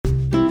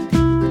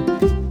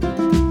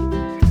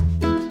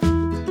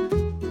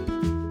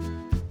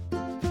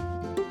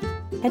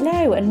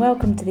Hello and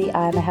welcome to the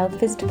I Am a Health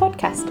Visitor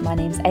podcast. My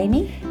name's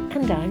Amy.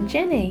 And I'm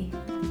Jenny.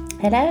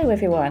 Hello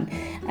everyone.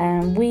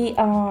 We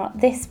are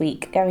this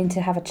week going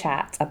to have a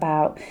chat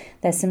about,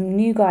 there's some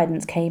new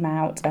guidance came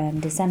out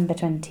December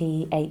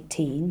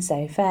 2018,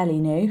 so fairly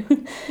new.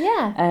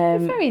 Yeah,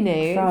 very new.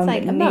 It's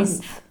like a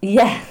month.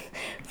 Yeah,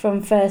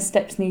 from First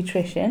Steps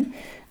Nutrition.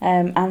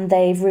 And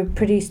they've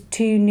produced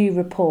two new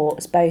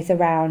reports, both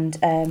around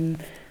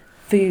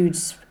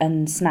foods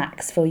and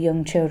snacks for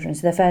young children.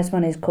 So the first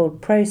one is called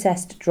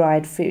Processed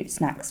Dried Fruit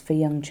Snacks for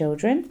Young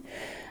Children.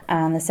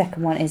 And the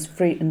second one is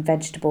Fruit and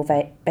Vegetable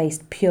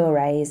Based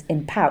Purees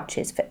in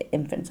Pouches for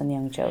Infants and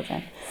Young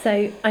Children.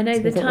 So I know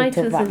the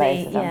titles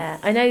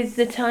I know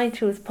the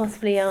titles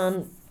possibly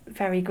aren't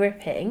very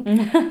gripping.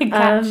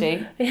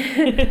 Catchy.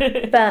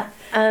 But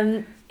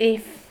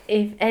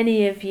if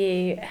any of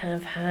you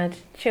have had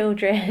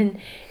children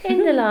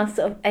in the last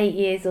sort of 8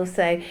 years or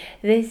so,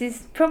 this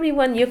is probably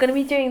one you're going to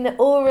be doing the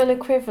oral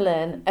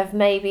equivalent of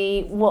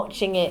maybe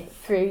watching it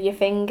through your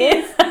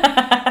fingers.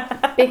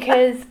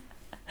 Because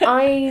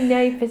I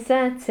know for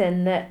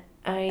certain that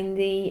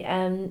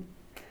the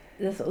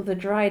sort of the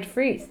dried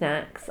fruit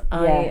snacks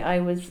I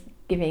was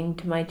giving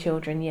to my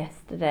children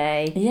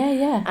yesterday.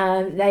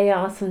 Yeah. They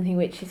are something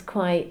which is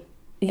quite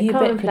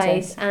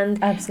Ubiquitous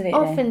and absolutely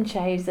often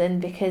chosen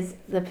because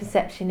the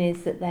perception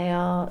is that they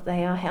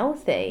are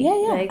healthy.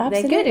 Yeah,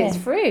 absolutely. They're good. It's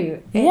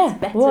fruit. It's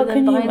better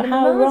than buying them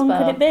how a Mars wrong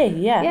bar. could it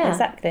be? Yeah,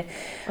 exactly.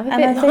 I'm a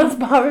bit Mars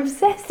bar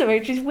obsessed,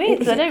 which is weird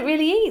because I don't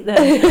really eat them.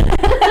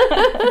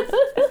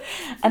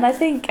 And I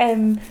think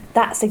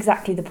that's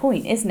exactly the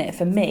point, isn't it,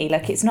 for me?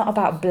 Like, it's not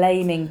about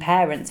blaming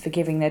parents for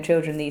giving their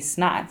children these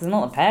snacks. It's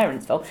not the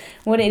parents' fault.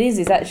 What it is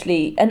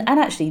actually, and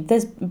actually,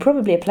 there's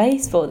probably a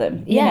place for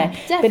them, you know.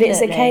 Definitely. But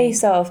it's a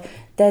case of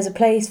there's a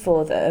place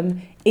for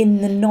them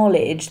in the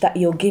knowledge that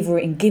you're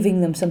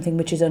giving them something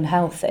which is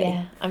unhealthy.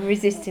 Yeah, I'm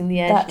resisting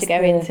the urge to go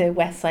into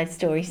West Side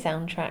Story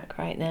soundtrack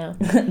right now.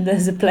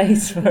 There's a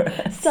place for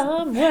us.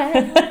 Somewhere.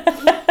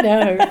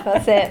 No,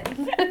 that's it.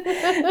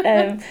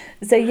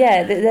 So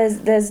yeah,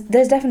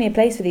 there's definitely a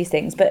place for these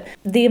things, but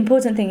the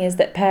important thing is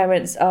that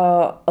parents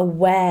are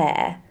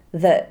aware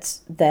that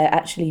they're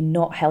actually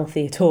not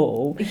healthy at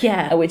all.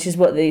 Yeah. Which is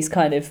what these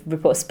kind of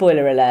reports,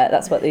 spoiler alert,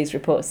 that's what these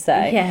reports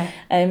say. Yeah.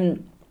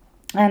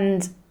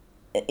 And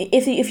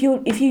if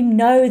you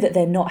know that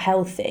they're not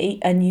healthy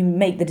and you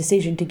make the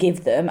decision to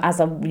give them as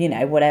a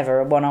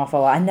one-off,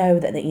 or I know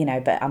that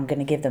but I'm going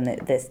to give them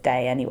this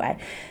day anyway,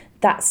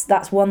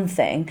 that's one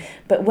thing.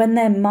 But when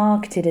they're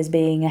marketed as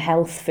being a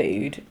health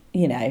food,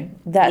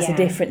 that's a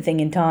different thing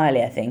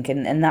entirely, I think,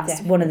 and that's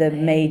definitely one of the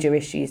major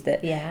issues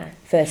that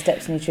First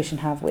Steps Nutrition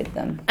have with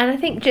them. And I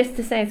think just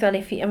to say as well,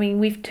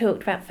 we've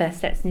talked about First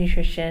Steps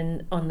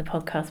Nutrition on the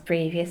podcast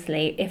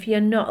previously. If you're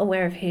not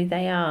aware of who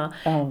they are,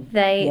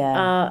 they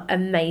are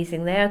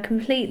amazing. They are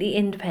completely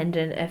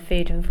independent of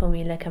food and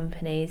formula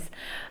companies.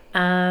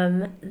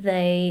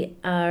 They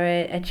are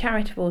a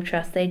charitable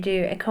trust. They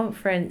do a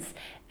conference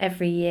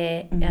every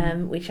year,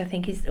 which I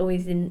think is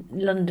always in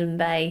London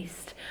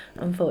based,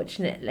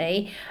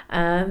 unfortunately.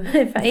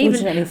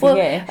 Unfortunately for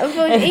you.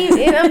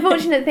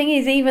 Unfortunate thing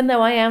is, even though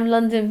I am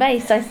London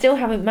based, I still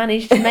haven't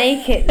managed to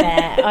make it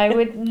there. I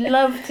would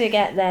love to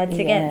get there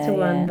get to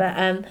one, but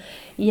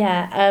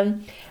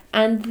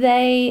and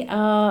they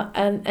are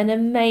an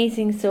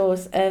amazing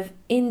source of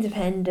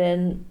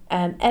independent,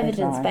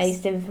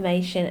 evidence-based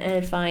information and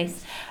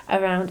advice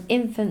around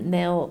infant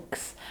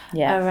milks,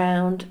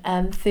 around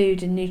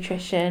food and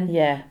nutrition.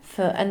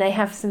 And they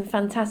have some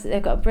fantastic.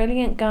 They've got a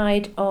brilliant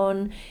guide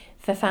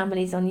for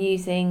families on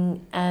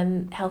using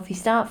Healthy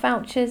Start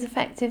vouchers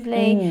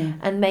effectively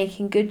and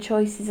making good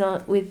choices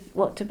with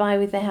what to buy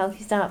with their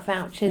Healthy Start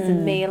vouchers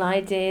and meal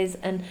ideas.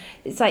 And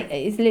it's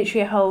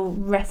literally a whole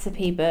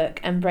recipe book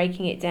and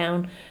breaking it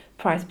down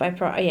price by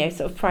price,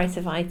 sort of price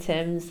of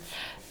items.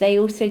 They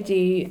also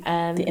do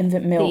the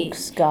Infant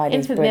Milks Guide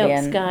is brilliant.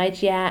 Infant Milks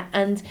Guide,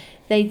 and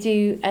they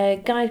do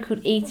a guide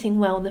called Eating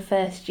Well the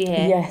First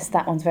Year. Yes,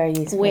 that one's very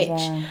useful. Which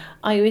as well.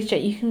 I always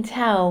joke, you can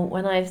tell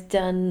when I've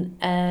done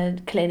a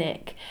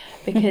clinic,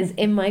 because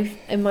in my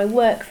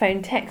work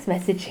phone text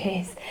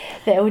messages,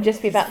 there will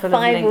just be about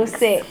five or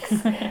six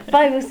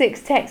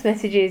text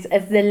messages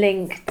of the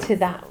link to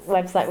that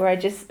website where I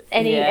just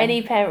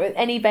any parent with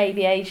any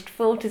baby aged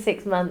 4 to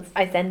 6 months,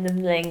 I send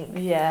them links.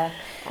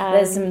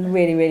 There's some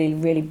really, really,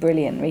 really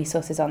brilliant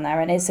resources on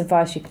there, and it's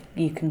advice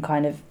you can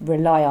kind of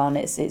rely on.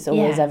 It's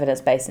always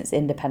evidence-based and it's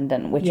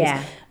independent, which is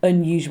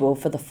unusual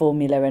for the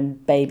formula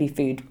and baby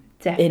food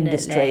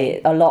industry.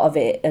 A lot of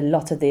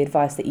the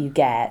advice that you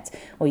get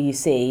or you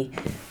see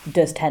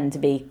does tend to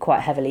be quite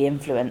heavily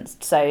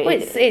influenced. So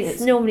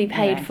it's normally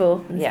paid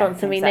for and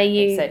sponsored. I mean, they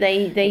use good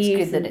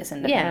that it's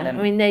independent.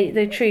 I mean,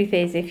 the truth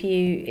is, if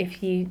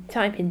you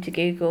type into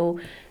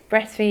Google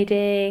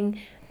breastfeeding,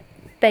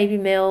 baby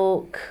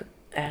milk,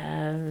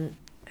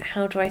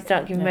 how do I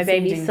start giving my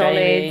baby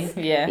solids?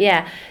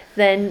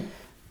 Then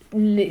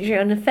literally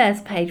on the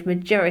first page,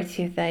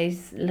 majority of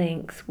those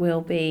links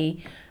will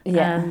be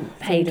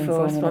paid for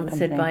or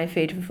sponsored by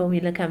food and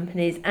formula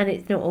companies, and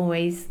it's not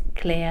always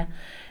clear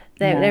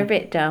They're a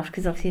bit daft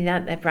because obviously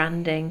they're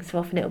branding, so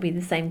often it'll be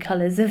the same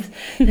colours of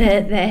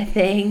their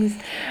things,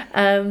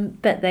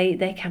 but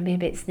they can be a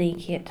bit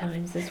sneaky at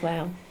times as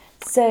well.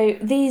 So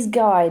these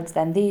guides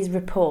then, these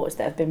reports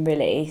that have been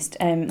released,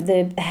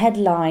 the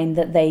headline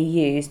that they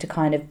use to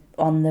kind of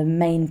on the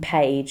main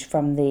page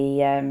from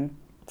the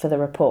for the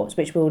reports,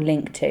 which we'll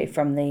link to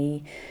from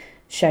the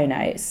show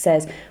notes,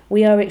 says,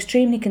 "We are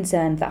extremely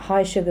concerned that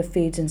high sugar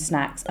foods and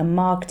snacks are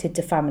marketed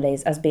to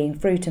families as being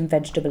fruit and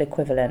vegetable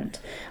equivalent,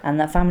 and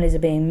that families are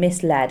being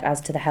misled as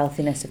to the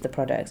healthiness of the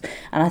products."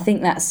 And I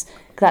think that's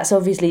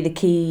obviously the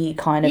key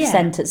kind of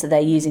sentence that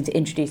they're using to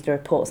introduce the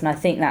reports, and I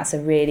think that's a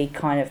really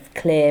kind of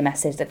clear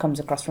message that comes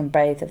across from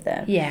both of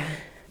them. Yeah.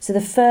 So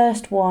the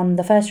first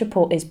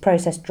report is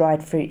processed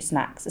dried fruit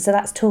snacks. So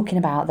that's talking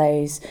about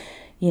those,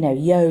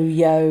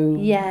 yo-yo.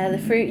 Yeah, the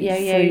fruit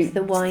yo-yos,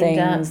 the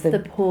wind-ups, the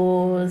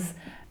paws.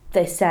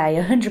 They say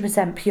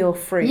 100% pure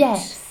fruit.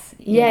 Yes.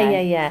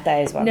 Yeah.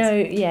 Those ones.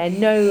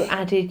 No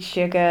added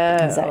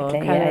sugar or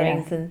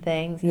colourings and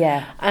things.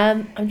 Yeah.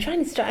 I'm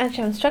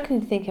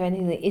struggling to think of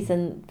anything that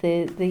isn't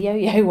the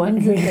yo-yo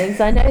ones and things.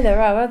 I know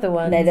there are other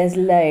ones. No, there's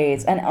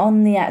loads. And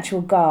on the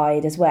actual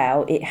guide as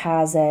well, it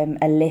has a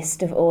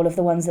list of all of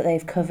the ones that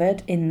they've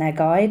covered in their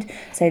guide.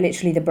 So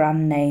literally the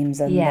brand names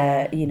and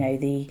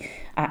the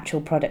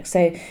actual products.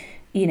 So,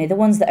 the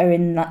ones that are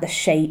in like the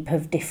shape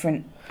of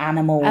different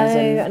animals.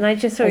 And I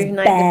just saw even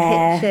like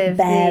the picture of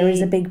Bear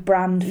is a big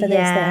brand for this. They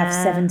have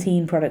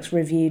 17 products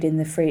reviewed in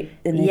the fruit.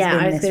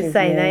 I was going to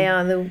say they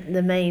are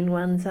the main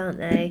ones, aren't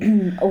they?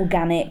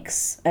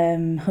 Organics,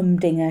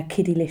 Humdinger,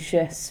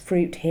 Kiddylicious,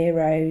 Fruit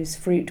Heroes,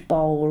 Fruit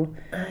Bowl,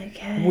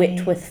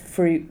 Whitworth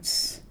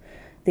Fruits.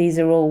 These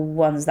are all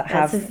ones that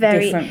have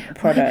different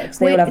products.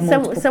 They all have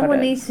multiple products.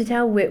 Someone needs to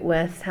tell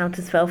Whitworth how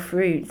to spell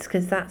fruits,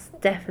 because that's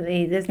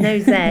definitely, there's no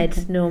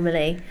Z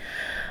normally.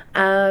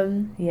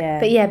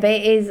 But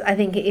it is, I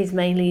think it is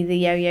mainly the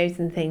yo-yos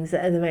and things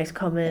that are the most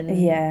common.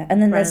 Yeah,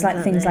 and then there's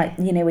like things like,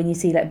 when you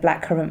see like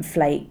blackcurrant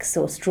flakes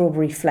or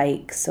strawberry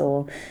flakes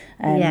or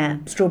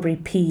strawberry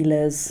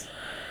peelers.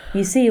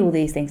 You see all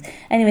these things.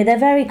 Anyway, they're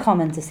very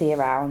common to see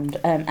around,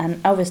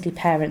 and obviously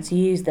parents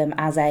use them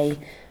as a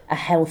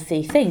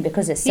healthy thing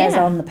because it says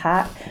on the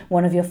pack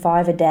 1 of your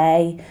 5 a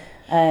day.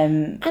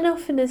 And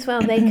often as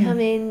well they come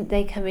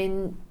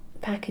in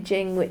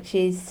packaging which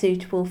is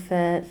suitable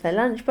for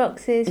lunch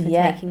boxes, for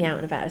taking out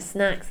and about as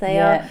snacks. They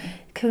are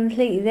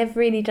completely, they've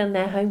really done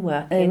their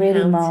homework in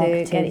how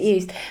to get it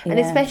used. And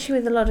especially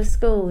with a lot of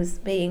schools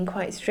being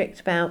quite strict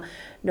about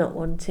not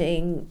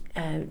wanting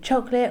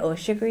chocolate or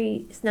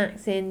sugary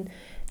snacks in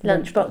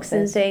lunchbox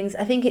and things.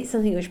 I think it's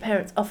something which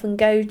parents often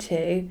go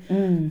to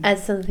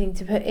as something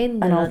to put in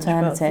the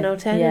lunchbox, an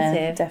alternative.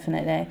 Yeah,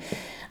 definitely.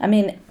 I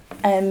mean,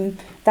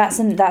 that's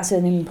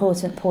an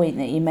important point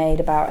that you made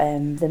about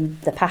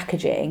the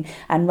packaging,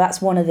 and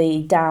that's one of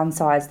the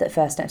downsides that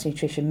First Steps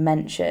Nutrition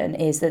mention,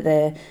 is that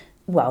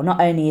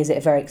not only is it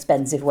a very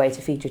expensive way to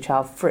feed your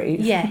child fruit,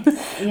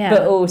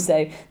 but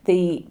also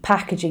the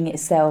packaging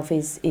itself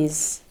is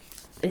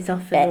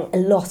often a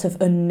lot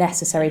of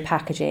unnecessary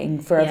packaging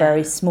for a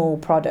very small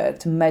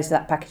product, and most of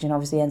that packaging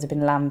obviously ends up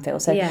in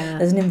landfill. So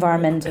there's an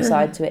environmental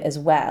side to it as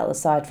well,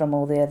 aside from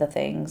all the other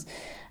things.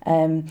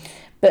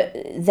 But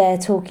they're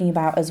talking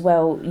about as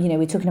well,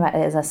 we're talking about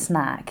it as a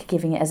snack,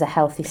 giving it as a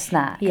healthy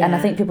snack. Yeah. And I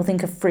think people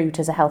think of fruit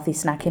as a healthy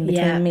snack in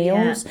between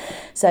meals. Yeah.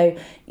 So,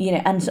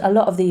 and a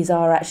lot of these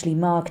are actually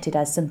marketed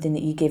as something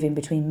that you give in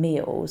between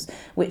meals,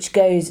 which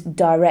goes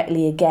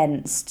directly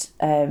against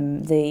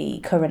the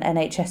current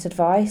NHS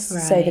advice.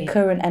 Right. So the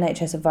current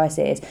NHS advice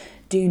is,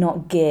 do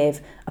not give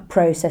a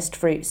processed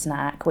fruit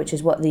snack, which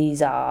is what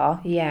these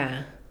are.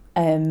 Yeah.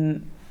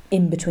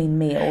 In between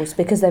meals,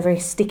 because they're very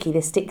sticky. They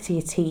stick to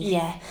your teeth.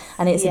 Yes.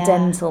 And it's a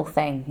dental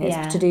thing.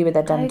 It's to do with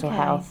their dental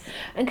health.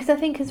 And because I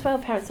think as well,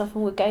 parents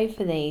often would go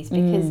for these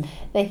because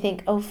they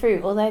think,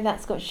 fruit, although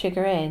that's got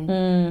sugar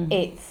in,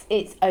 it's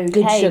okay.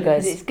 Good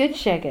sugars. Because it's good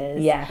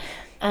sugars. Yeah.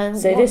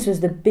 So this was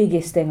the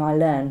biggest thing I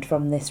learned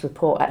from this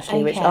report,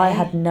 actually, which I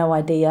had no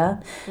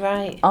idea.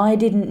 Right. I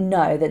didn't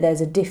know that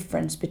there's a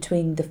difference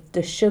between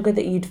the sugar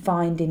that you'd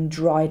find in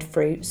dried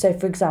fruit. So,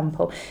 for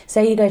example,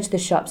 say you go to the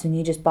shops and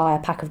you just buy a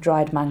pack of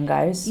dried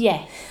mangoes.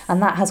 Yes.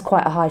 And that has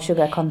quite a high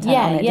sugar content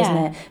on it, doesn't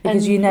it?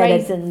 Because and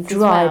they're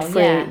dried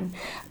fruit. Yeah.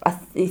 I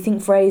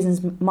think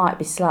raisins might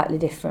be slightly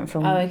different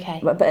from... Oh, okay.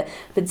 But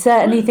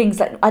certainly things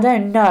like... I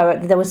don't know.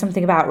 There was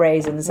something about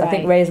raisins. Right. I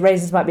think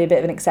raisins might be a bit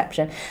of an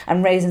exception.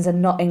 And raisins are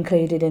not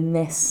included in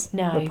this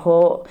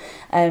report.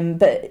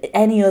 But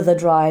any other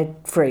dried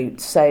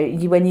fruit. So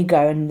when you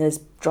go and there's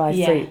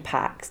dried fruit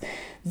packs,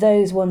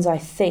 those ones I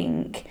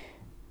think...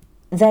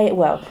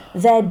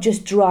 They're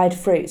just dried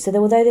fruit. So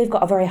although they've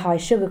got a very high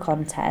sugar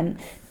content,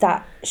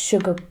 that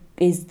sugar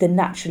is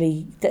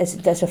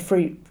there's a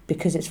fruit,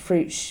 because it's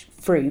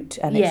fruit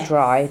and it's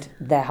dried,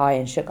 they're high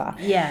in sugar.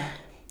 Yeah.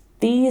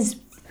 These...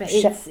 But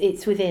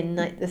it's within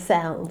like the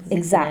cells.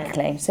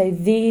 Exactly. So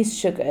these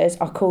sugars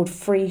are called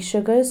free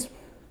sugars.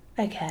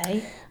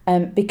 Okay.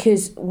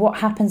 Because what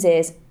happens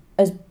is,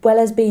 as well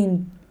as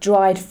being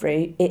dried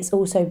fruit, it's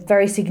also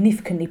very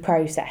significantly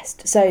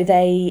processed. So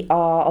they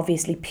are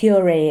obviously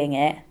pureeing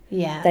it.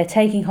 Yeah. They're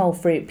taking whole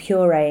fruit,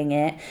 pureeing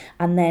it,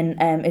 and then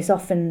it's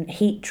often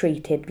heat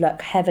treated,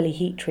 like heavily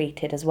heat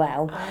treated as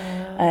well.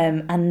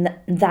 And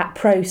that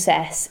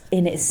process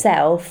in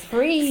itself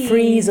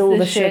frees all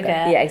the sugar.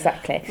 Yeah,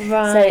 exactly.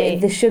 Right. So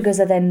the sugars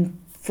are then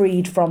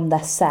freed from the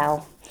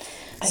cell.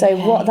 So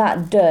what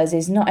that does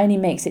is not only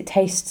makes it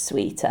taste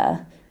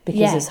sweeter,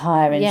 because it's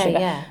higher in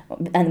sugar,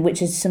 and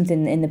which is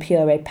something in the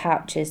puree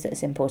pouches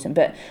that's important,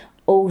 but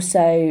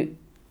also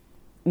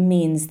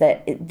means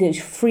that the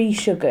free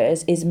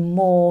sugars is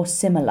more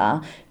similar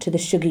to the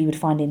sugar you would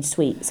find in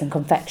sweets and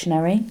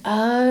confectionery.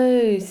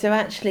 Oh, so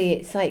actually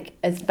it's like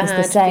as bad it's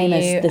the same for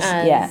you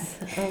as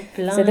Oh,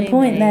 blimey. So the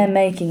point they're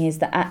making is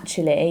that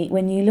actually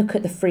when you look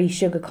at the free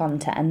sugar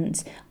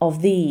content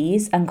of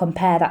these and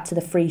compare that to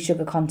the free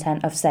sugar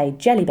content of, say,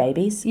 Jelly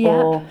Babies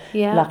or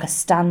like a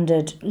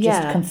standard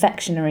just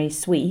confectionery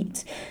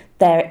sweet,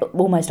 they're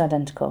almost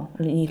identical.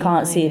 You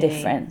can't see a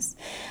difference.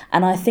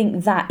 And I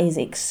think that is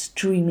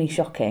extremely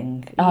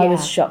shocking. I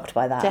was shocked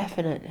by that.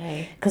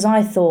 Definitely. Because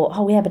I thought,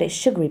 but it's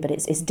sugary, but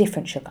it's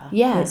different sugar.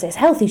 Yeah. It's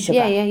healthy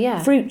sugar.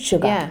 Fruit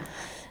sugar. Yeah.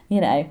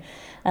 You know.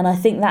 And I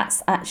think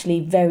that's actually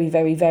very,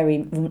 very,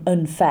 very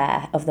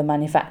unfair of the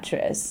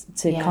manufacturers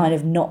to kind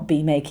of not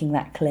be making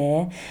that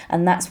clear.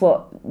 And that's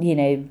what,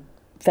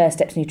 First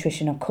Steps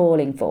Nutrition are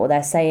calling for.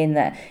 They're saying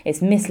that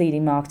it's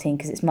misleading marketing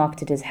because it's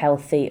marketed as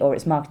healthy or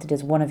it's marketed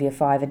as one of your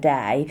 5 a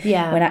day,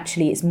 when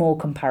actually it's more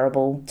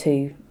comparable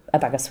to a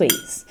bag of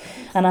sweets.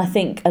 And I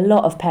think a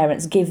lot of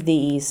parents give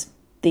these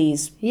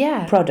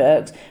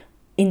products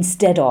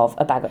instead of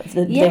a bag of...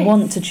 They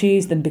want to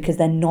choose them because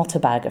they're not a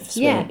bag of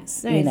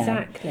sweets.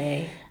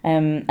 Exactly.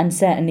 And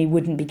certainly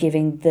wouldn't be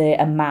giving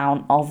the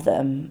amount of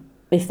them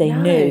if they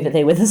knew that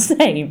they were the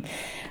same.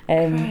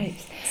 Right.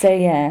 So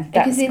that's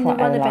because in quite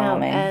the one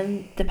alarming. about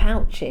the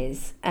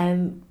pouches,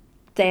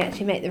 they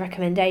actually make the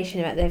recommendation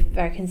about they're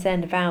very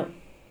concerned about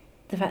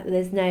the fact that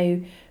there's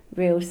no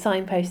real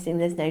signposting,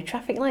 there's no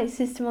traffic light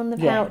system on the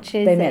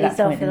pouches. They make that is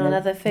often on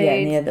other foods. Yeah,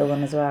 and the other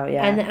one as well.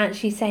 Yeah, and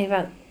actually say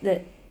about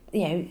that.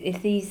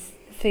 If these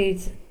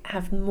foods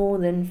have more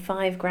than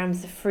 5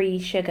 grams of free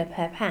sugar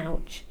per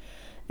pouch,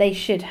 they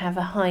should have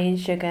a high in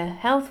sugar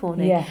health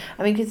warning. Yeah,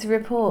 I mean, because the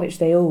report, which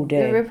they all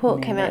do. The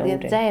report came out the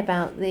other day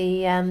about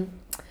the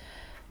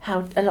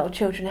how a lot of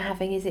children are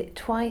having, is it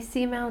twice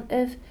the amount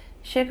of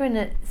sugar, and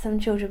that some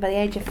children by the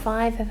age of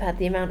 5 have had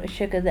the amount of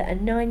sugar that a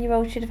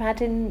 9-year-old should have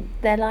had in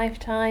their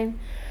lifetime.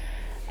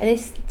 And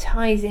this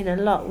ties in a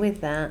lot with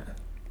that.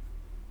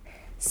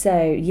 So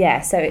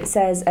it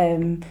says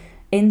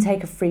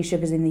intake of free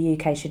sugars in the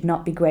UK should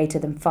not be greater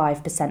than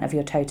 5% of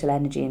your total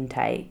energy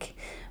intake,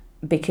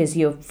 because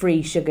your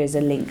free sugars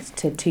are linked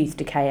to tooth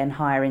decay and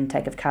higher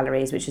intake of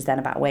calories, which is then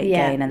about weight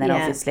gain, and then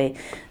obviously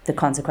the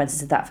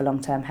consequences of that for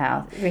long-term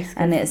health.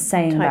 And it's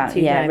saying about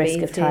risk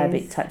of type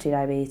 2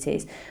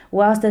 diabetes.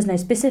 Whilst there's no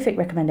specific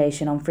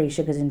recommendation on free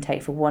sugars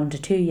intake for 1 to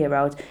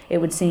 2-year-olds, it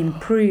would seem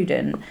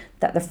prudent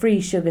that the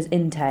free sugars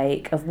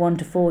intake of 1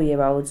 to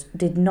 4-year-olds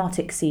did not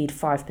exceed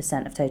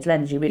 5% of total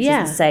energy, which is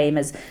the same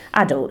as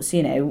adults.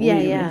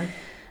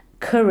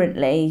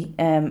 Currently,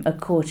 a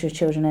quarter of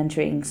children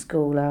entering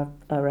school are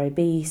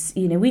obese.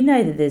 We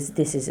know that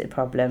this is a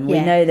problem. We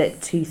know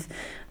that tooth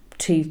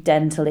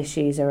dental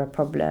issues are a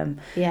problem.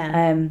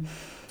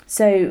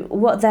 So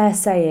what they're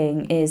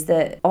saying is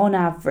that on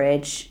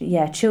average,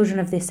 children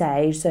of this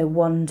age, so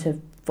 1 to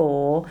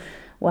 4,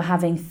 were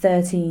having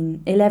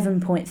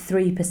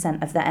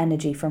 11.3% of their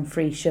energy from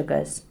free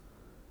sugars.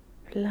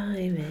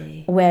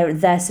 Blimey. Where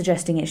they're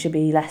suggesting it should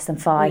be less than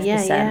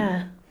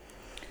 5%.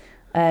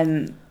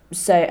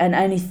 So, and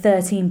only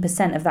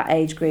 13% of that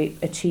age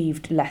group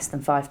achieved less than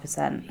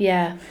 5%.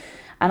 Yeah.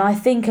 And I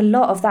think a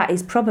lot of that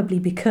is probably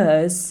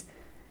because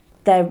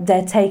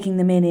they're taking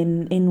them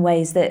in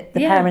ways that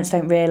the parents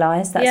don't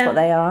realise that's what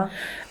they are.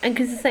 And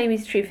because the same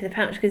is true for the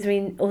pouch, because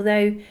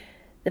although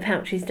the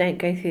pouches don't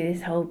go through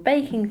this whole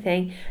baking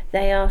thing,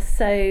 they are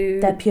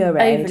they're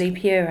pureed. Overly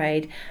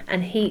pureed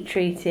and heat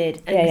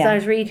treated. And because I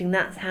was reading,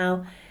 that's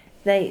how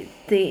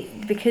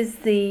because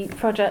the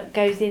product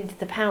goes into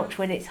the pouch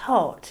when it's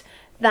hot,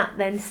 that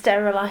then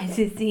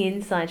sterilises the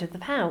inside of the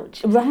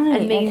pouch. Right,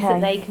 and means that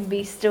they can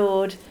be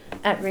stored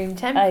at room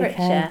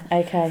temperature.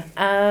 Okay.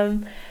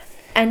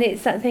 And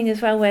it's that thing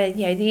as well where,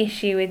 the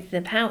issue with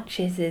the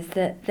pouches is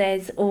that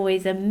there's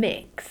always a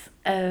mix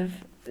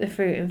of the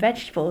fruit and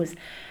vegetables.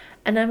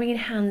 And I mean,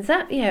 hands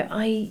up,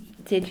 I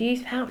did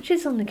use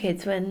pouches on the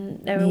kids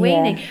when they were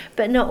weaning,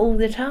 but not all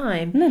the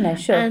time. No,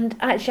 sure. And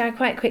actually, I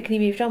quite quickly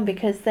moved on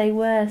because they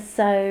were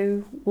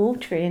so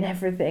watery and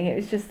everything. It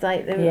was just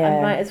like, I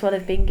might as well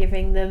have been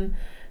giving them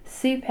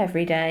soup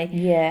every day.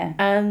 Yeah.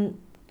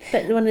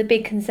 But one of the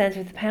big concerns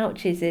with the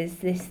pouches is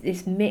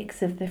this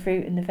mix of the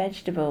fruit and the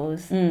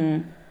vegetables.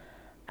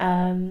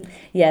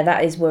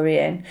 That is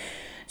worrying.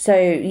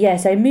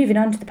 So moving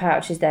on to the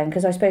pouches then,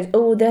 because I suppose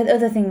the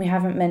other thing we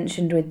haven't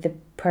mentioned with the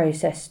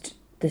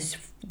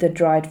the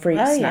dried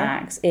fruit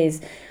snacks is,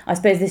 I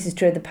suppose this is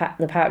true of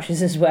the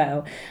pouches as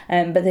well,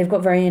 but they've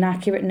got very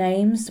inaccurate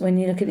names when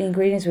you look at the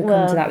ingredients. We'll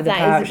come to that with the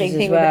pouches that is a big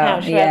thing as well.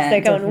 With the pouch.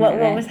 So go on,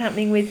 what was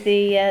happening with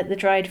the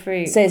dried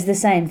fruit? So it's the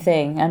same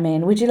thing. I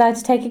mean, would you like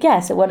to take a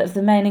guess at one of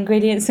the main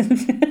ingredients? So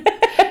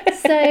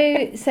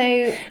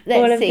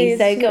let's see.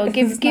 So go on,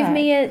 give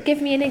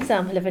me an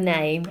example of a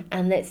name,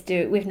 and let's do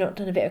it. We've not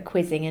done a bit of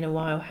quizzing in a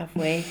while, have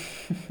we?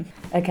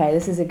 Okay,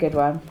 this is a good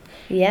one.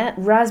 Yeah.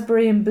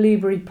 Raspberry and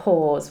blueberry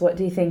paws. What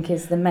do you think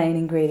is the main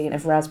ingredient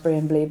of raspberry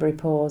and blueberry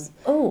paws?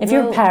 If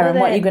you're a parent,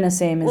 what are you going to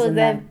assume is in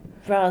there?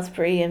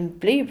 Raspberry and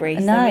blueberry.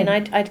 So, I mean,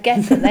 I'd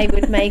guess that they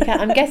would make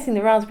up. I'm guessing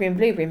the raspberry and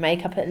blueberry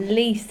make up at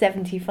least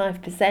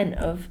 75%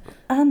 of.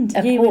 And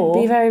you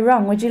would be very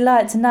wrong. Would you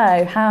like to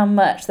know how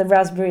much the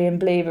raspberry and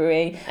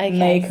blueberry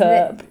make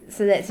up?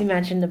 So let's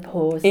imagine the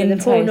paw. So the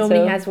paw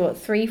normally has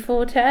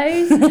 3-4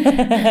 toes.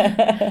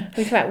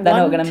 They're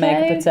not going to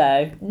make up a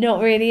toe.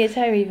 Not really a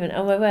toe even.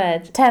 Oh my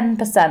word.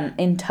 10%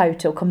 in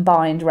total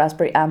combined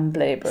raspberry and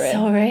blueberry.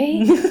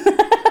 Sorry.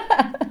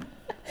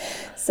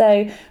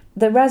 So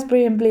the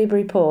raspberry and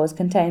blueberry paws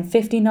contain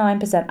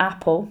 59%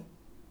 apple.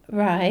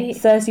 Right.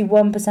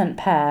 31%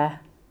 pear.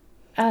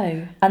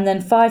 Oh. And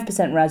then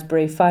 5%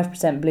 raspberry,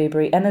 5%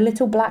 blueberry, and a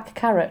little black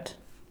carrot.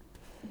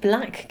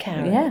 Black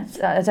carrot? Yeah,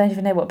 I don't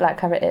even know what black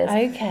carrot is.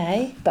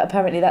 Okay. But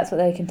apparently that's what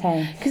they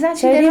contain. Because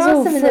actually there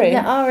are some of them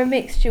that are a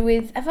mixture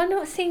with... Have I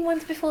not seen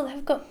ones before that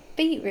have got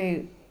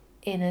beetroot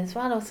in as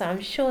well? Also,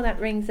 I'm sure that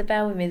rings a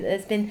bell with me.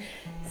 There's been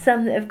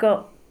some that have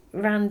got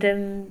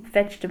random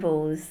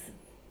vegetables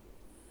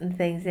and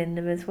things in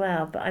them as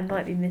well, but I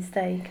might be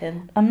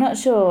mistaken. I'm not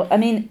sure. I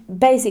mean,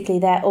 basically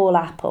they're all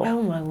apple.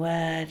 Oh my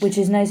word. Which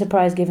is no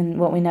surprise given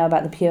what we know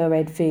about the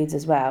pureed foods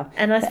as well.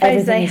 And I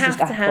suppose they have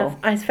to have,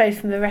 I suppose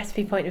from a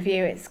recipe point of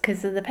view, it's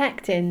because of the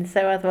pectin,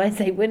 so otherwise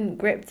they wouldn't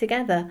grip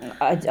together.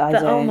 I don't,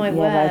 oh my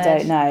word. I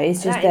don't know.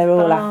 It's just they're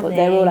all apple.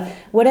 They're all,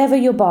 whatever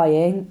you're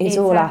buying, it's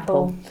all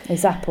apple.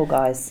 It's apple,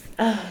 guys.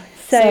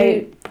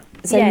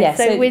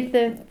 So with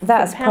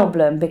that's a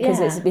problem because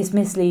it's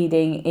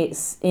misleading,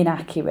 it's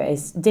inaccurate,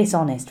 it's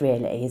dishonest,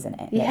 really, isn't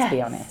it? Yes. Let's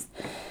be honest.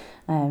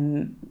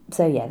 That's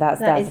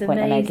the point amazing.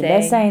 they're making.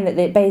 They're saying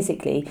that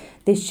basically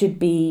this should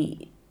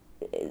be.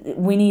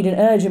 We need an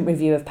urgent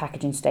review of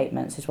packaging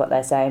statements, is what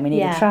they're saying. We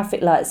need a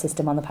traffic light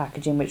system on the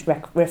packaging which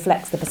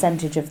reflects the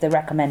percentage of the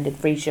recommended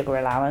free sugar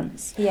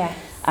allowance. Yes.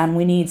 And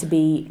we need to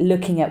be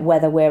looking at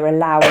whether we're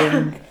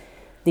allowing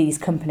these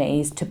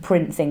companies to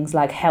print things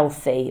like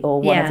healthy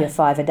or one of your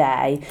 5 a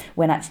day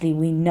when actually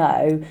we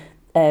know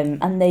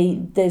and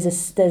there's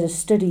a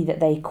study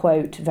that they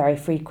quote very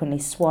frequently,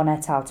 Swan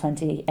et al.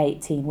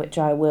 2018, which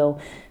I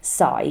will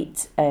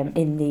cite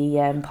in the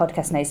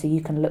podcast notes so you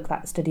can look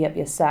that study up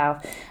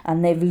yourself,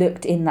 and they've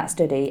looked in that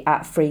study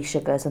at free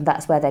sugars, and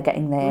that's where they're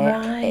getting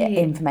their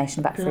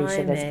information about free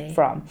sugars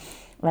from.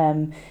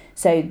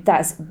 So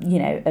that's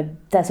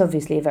that's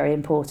obviously a very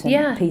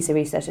important piece of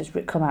research that's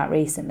come out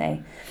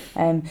recently.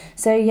 So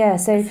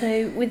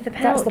with the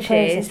pouches, that's the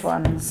processed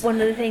ones. One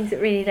of the things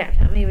that really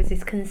leapt at me was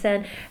this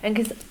concern, and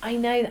because I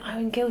know that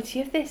I'm guilty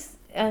of this,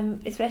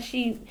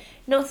 especially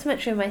not so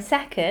much with my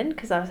second,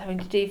 because I was having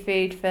to do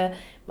food for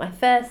my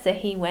first, so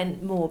he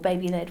went more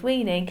baby-led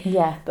weaning.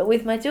 Yeah. But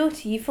with my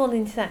daughter, you fall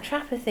into that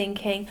trap of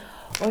thinking,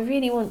 I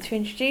really want to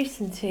introduce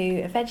them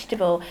to a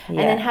vegetable, and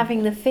then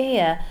having the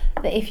fear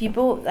that if you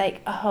bought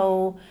like a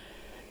whole,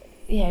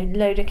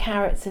 load of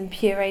carrots and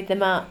pureed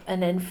them up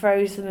and then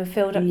froze them and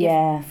filled up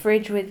your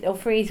fridge with or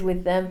freeze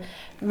with them,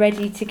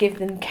 ready to give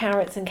them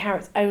carrots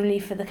only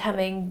for the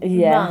coming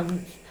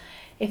month.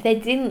 If they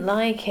didn't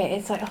like it,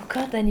 it's like, oh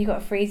God, then you got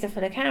a freezer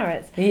full of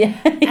carrots. Yeah.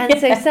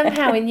 And so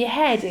somehow in your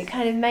head it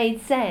kind of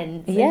made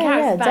sense. And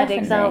carrots are a bad definitely.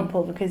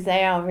 example because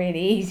they are really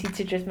easy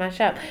to just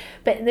mash up.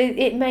 But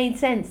it made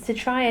sense to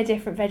try a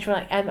different vegetable.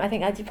 Like I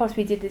think I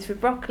possibly did this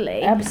with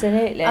broccoli.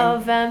 Absolutely.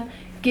 Of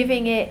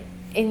giving it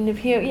in the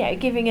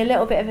giving a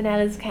little bit of an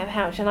Ella's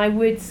pouch, and I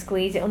would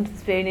squeeze it onto the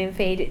spoon and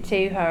feed it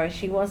to her.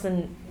 She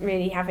wasn't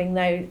really having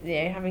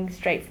having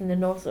straight from the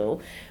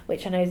nozzle,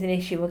 which I know is an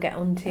issue we'll get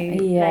onto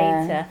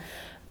later.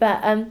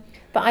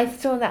 But I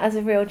saw that as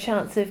a real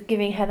chance of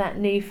giving her that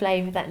new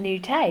flavour, that new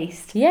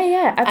taste.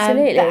 Yeah,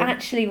 absolutely. But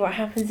actually what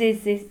happens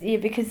is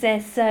because they're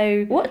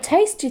so... What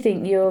taste do you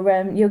think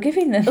you're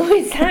giving them? Oh,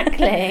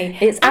 exactly.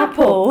 It's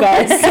apple,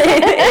 guys.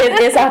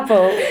 It's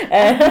apple.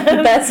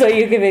 That's what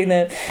you're giving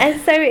them.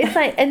 And so it's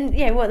like,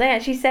 what they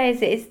actually say is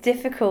that it's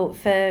difficult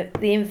for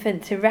the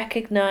infant to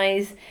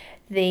recognise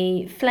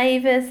the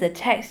flavours, the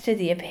texture,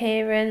 the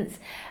appearance.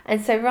 And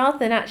so rather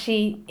than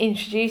actually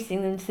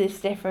introducing them to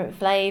this different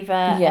flavour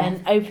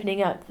and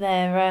opening up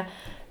their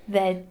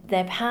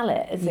their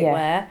palate, as it Yeah.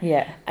 were,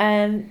 Yeah.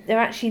 they're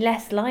actually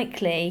less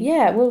likely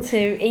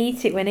to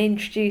eat it when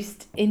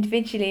introduced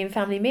individually in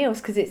family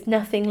meals, because it's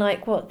nothing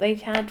like what they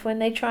had when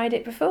they tried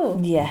it before.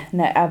 Yeah,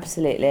 no,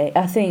 absolutely.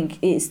 I think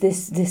it's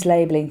this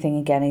labelling thing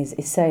again is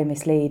so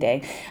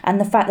misleading. And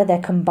the fact that they're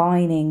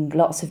combining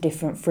lots of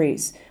different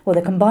fruits. Well,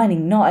 they're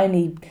combining not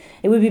only...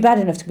 It would be bad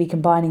enough to be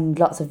combining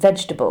lots of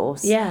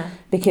vegetables. Yeah.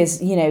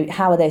 Because, you know,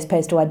 how are they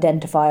supposed to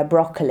identify a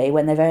broccoli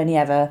when they've only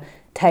ever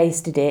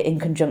tasted it in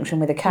conjunction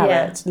with a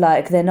carrot? Yeah.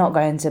 Like, they're not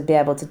going to be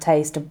able to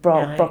taste a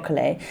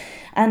broccoli.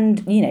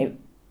 And, you know,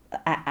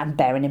 and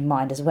bearing in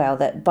mind as well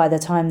that by the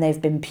time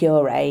they've been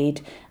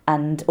pureed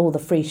and all the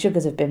free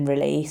sugars have been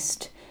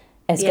released,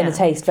 it's going to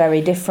taste very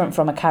different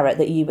from a carrot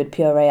that you would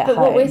puree at home.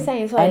 But what we're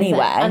saying as well anyway. Is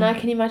that, and I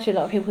can imagine a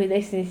lot of people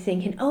listening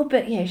thinking, oh,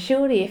 but you know,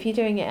 surely if you're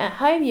doing it at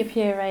home, you're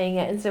pureeing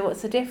it, and so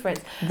what's the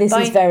difference? This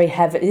is very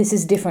heavy. This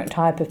is a different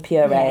type of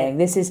pureeing.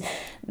 This is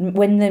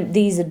when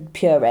these are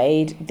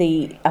pureed,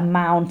 the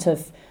amount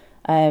of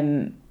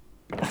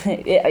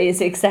it's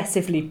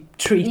excessively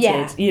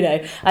treated. You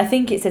know, I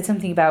think it said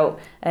something about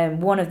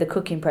one of the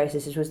cooking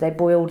processes was they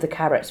boiled the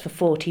carrots for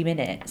 40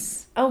 minutes.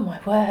 Oh my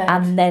word.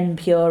 And then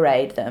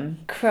pureed them.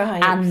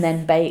 Christ. And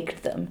then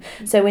baked them.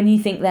 So when you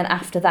think then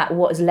after that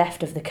what is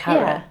left of the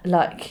carrot,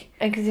 like...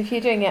 And because if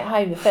you're doing it at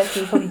home, the first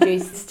thing you probably do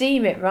is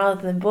steam it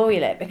rather than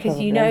boil it, because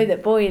you know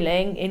that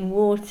boiling in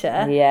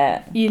water,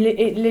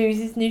 it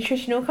loses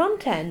nutritional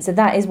content. So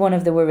that is one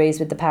of the worries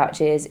with the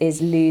pouches,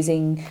 is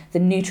losing the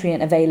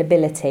nutrient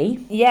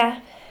availability.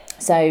 Yeah.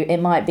 So it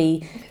might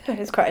be...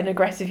 It's quite an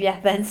aggressive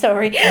then,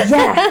 sorry.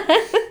 Yeah.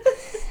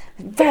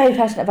 Very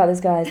passionate about this,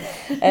 guys.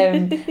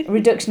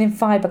 Reduction in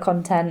fibre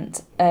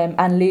content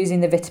and losing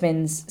the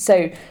vitamins.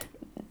 So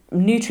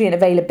nutrient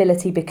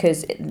availability,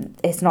 because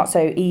it's not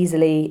so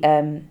easily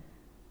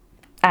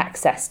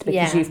accessed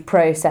because you've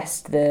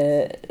processed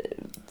the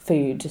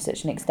food to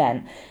such an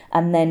extent.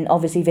 And then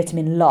obviously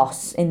vitamin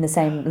loss in the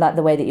same, like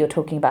the way that you're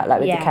talking about,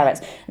 like with the carrots.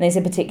 And they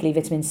say particularly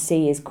vitamin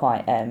C is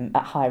quite at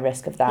high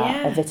risk of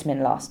that, of vitamin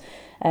loss.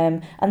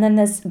 And then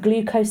there's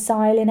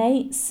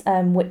glucosinolates,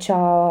 which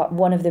are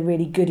one of the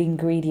really good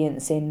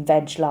ingredients in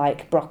veg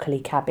like broccoli,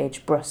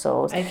 cabbage,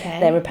 Brussels.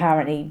 They're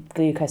apparently,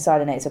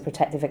 glucosinolates are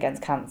protective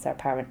against cancer,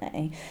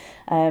 apparently.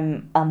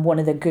 And one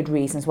of the good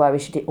reasons why we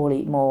should all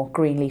eat more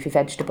green leafy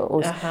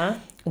vegetables.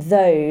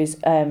 Those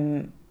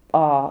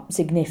are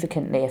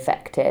significantly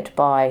affected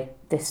by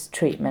this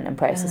treatment and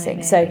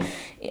processing. So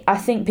I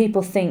think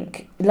people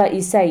think, like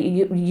you say,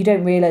 you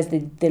don't realise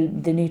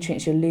the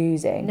nutrients you're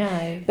losing.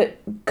 No. But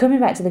coming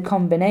back to the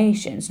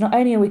combinations, not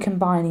only are we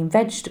combining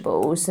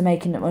vegetables, so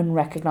making them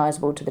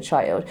unrecognisable to the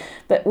child,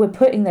 but we're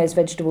putting those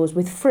vegetables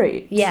with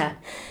fruit. Yeah.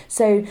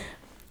 So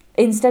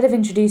instead of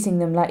introducing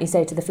them, like you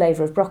say, to the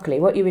flavour of broccoli,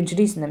 what you're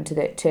introducing them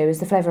to is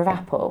the flavour of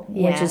apple,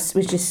 which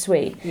is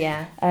sweet.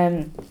 Yeah.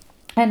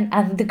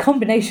 And the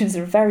combinations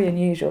are very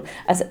unusual.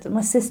 I said to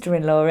my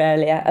sister-in-law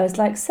earlier, I was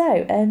like,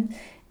 so,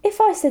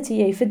 if I said to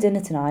you for dinner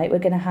tonight, we're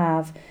going to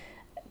have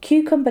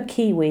cucumber,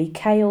 kiwi,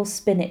 kale,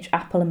 spinach,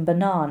 apple and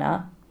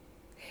banana,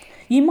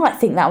 you might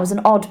think that was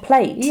an odd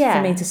plate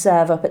for me to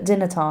serve up at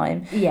dinner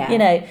time. Yeah. You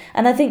know,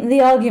 and I think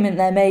the argument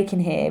they're making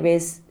here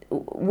is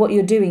what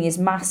you're doing is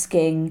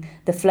masking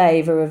the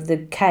flavour of the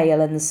kale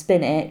and the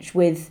spinach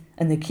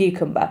and the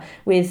cucumber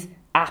with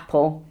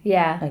apple.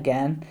 Yeah.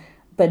 Again,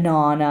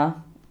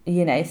 banana,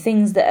 you know,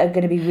 things that are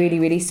going to be really,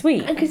 really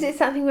sweet. And because it's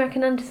something where I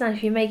can understand,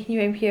 if you're making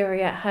your own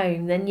puree at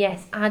home, then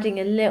yes, adding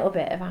a little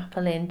bit of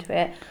apple into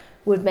it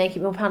would make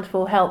it more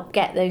palatable, help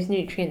get those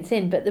nutrients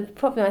in. But the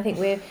problem I think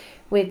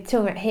we're talking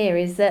about here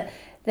is that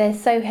they're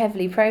so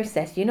heavily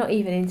processed, you're not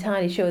even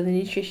entirely sure the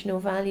nutritional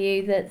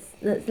value that's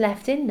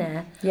left in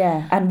there.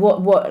 Yeah, and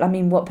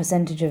what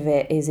percentage of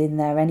it is in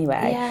there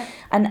anyway? Yeah.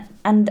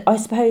 And I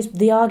suppose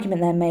the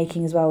argument they're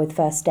making as well with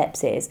First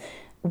Steps is,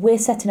 we're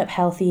setting up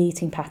healthy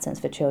eating patterns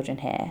for children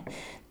here.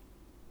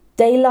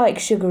 They like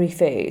sugary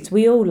foods.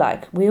 We all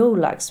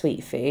like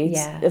sweet foods.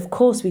 Yeah. Of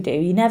course we do.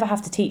 You never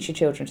have to teach your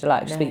children to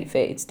like sweet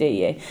foods, do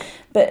you?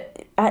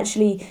 But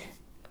actually,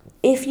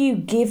 if you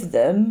give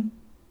them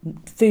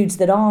foods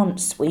that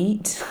aren't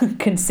sweet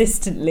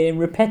consistently and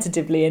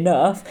repetitively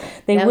enough,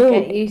 they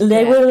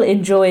will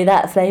enjoy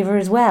that flavour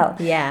as well.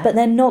 Yeah. But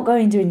they're not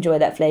going to enjoy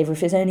that flavour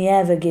if it's only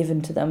ever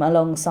given to them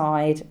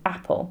alongside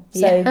apple.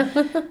 So,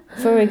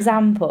 for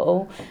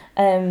example,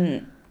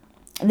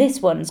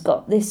 this one's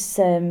got this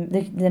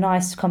the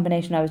nice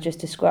combination I was just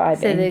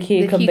describing. So the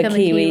cucumber,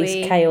 kiwis,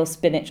 kiwi, kale,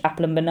 spinach,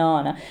 apple and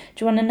banana.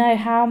 Do you want to know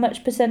how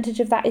much percentage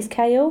of that is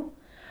kale?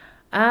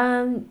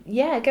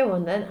 Yeah, go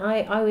on then.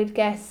 I would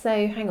guess. So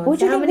hang on. What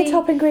do you think the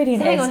top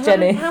ingredient is,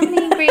 Jenny? How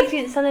many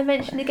ingredients are they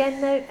mentioned again?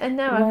 No, and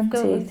now I've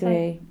got 1, 2,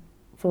 3,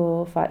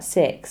 4, 5,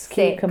 6.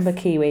 Cucumber,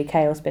 kiwi,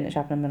 kale, spinach,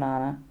 apple and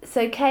banana.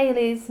 So kale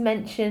is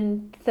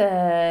mentioned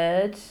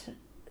third.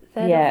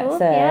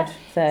 Third.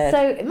 Third.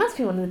 So it must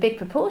be one of the big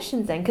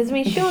proportions then, because I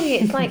mean, surely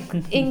it's like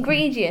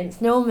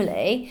ingredients.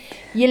 Normally,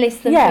 you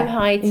list them from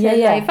high to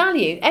low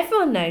value.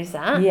 Everyone knows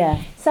that.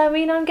 Yeah. So I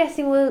mean, I'm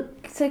guessing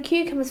so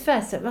cucumbers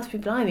first. So it must be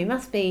blimey.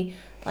 Must be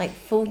like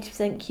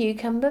 40%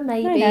 cucumber,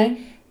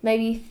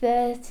 maybe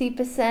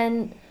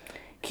 30%.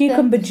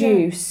 Cucumber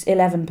juice,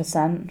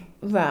 11%.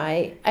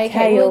 Right. Okay.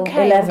 Kale,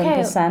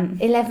 11%.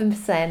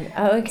 11%.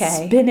 Oh,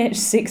 okay. Spinach,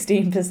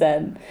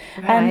 16%.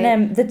 Right.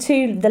 And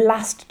the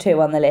last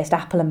two on the list,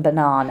 apple and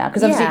banana,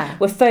 because obviously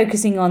we're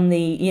focusing on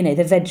the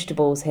the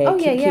vegetables here.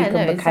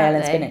 Cucumber, kale,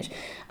 and spinach.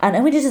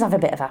 And we just have a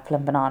bit of apple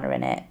and banana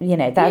in it.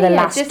 They're the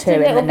last two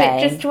in the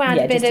name. Just to add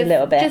a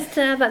little bit. Just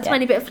to add that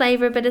tiny bit of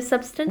flavour, a bit of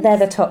substance. They're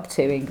the top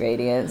two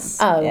ingredients.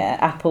 Oh. Yeah,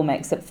 apple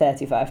makes up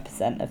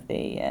 35% of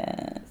the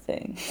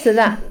thing. So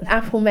that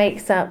apple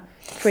makes up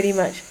pretty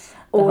much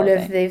all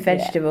of the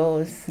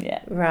vegetables.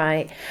 Yeah.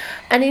 Right.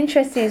 And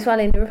interesting as well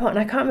in the report, and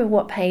I can't remember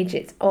what page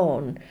it's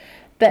on,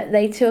 but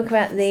they talk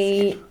about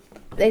the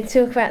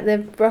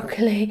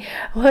broccoli.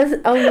 Oh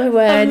my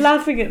word. I'm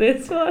laughing at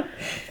this one.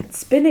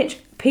 Spinach,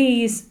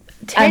 peas,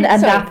 and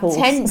apples.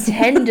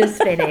 Tender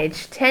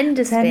spinach.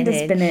 Tender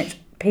spinach,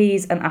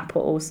 peas and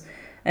apples.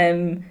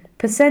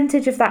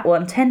 Percentage of that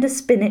one, tender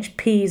spinach,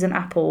 peas and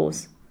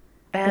apples.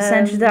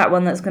 Percentage of that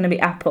one that's going to be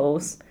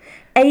apples.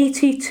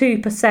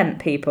 82%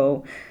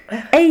 people.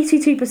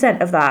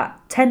 82% of that,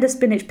 tender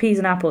spinach, peas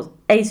and apples,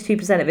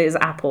 82% of it is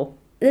apple.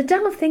 The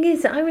daft thing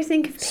is that I always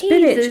think of peas.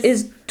 Spinach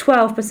is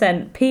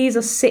 12%, peas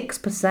are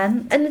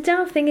 6%. And the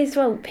daft thing is,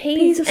 well,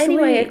 peas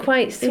anyway are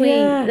quite sweet.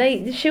 Yeah.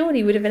 They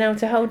surely would have been able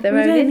to hold their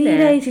own in there.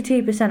 We don't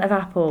need 82% of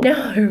apple.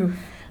 No.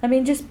 I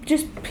mean,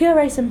 just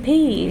puree some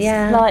peas.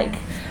 Yeah. Like,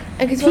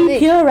 pea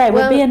puree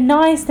would be a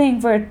nice thing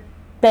for a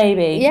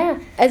baby. Yeah.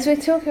 As we're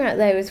talking about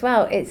though as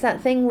well, it's that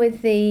thing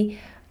with the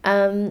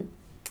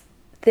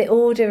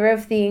order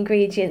of the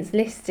ingredients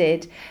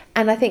listed,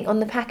 and I think on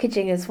the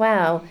packaging as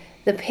well,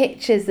 the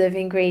pictures of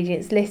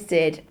ingredients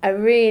listed are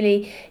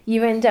really,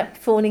 you end up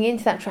falling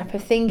into that trap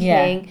of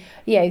thinking,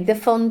 the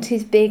font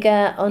is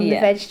bigger on the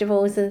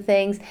vegetables and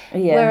things,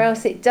 where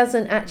else it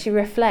doesn't actually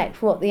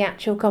reflect what the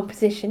actual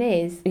composition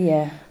is.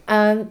 Yeah.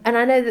 And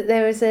I know that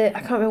there was I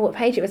can't remember what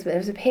page it was, but there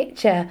was a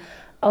picture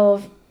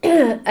of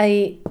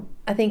I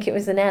think it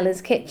was an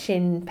Ella's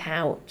Kitchen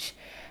pouch,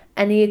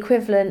 and the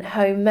equivalent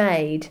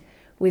homemade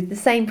with the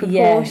same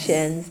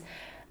proportions. Yes.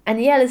 And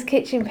the Ella's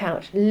Kitchen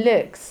pouch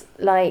looks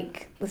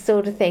like the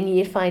sort of thing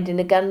you'd find in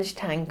a gunge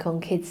tank on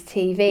kids'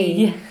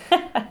 TV.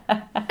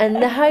 Yeah. And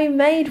the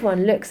homemade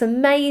one looks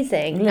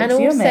amazing. Looks and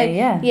also,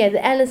 yummy,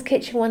 the Ella's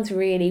Kitchen one's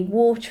really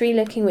watery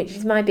looking, which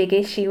is my big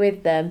issue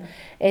with them,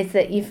 is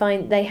that you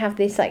find they have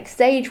this like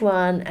stage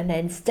 1 and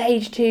then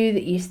stage 2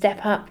 that you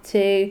step up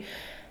to,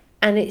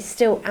 and it's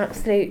still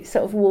absolute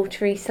sort of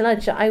watery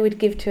sludge that I would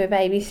give to a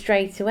baby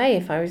straight away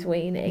if I was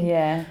weaning.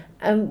 Yeah.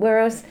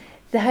 Whereas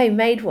the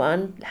homemade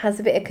one has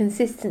a bit of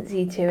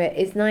consistency to it.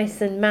 It's nice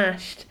and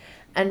mashed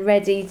and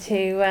ready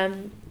to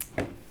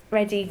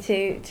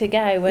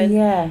go.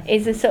 And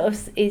is a sort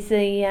of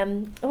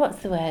what's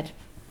the word?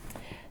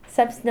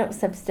 Not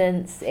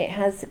substance. It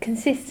has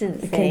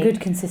consistency. Okay, good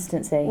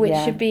consistency. Which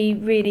should be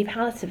really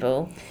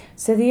palatable.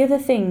 So the other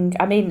thing,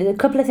 I mean, a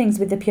couple of things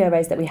with the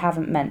purees that we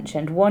haven't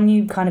mentioned. One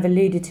you kind of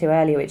alluded to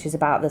earlier, which is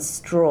about the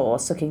straw,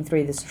 sucking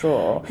through the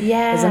straw.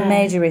 Yeah. There's a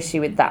major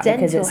issue with that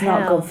because it's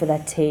not good for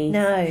their teeth.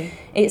 No.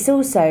 It's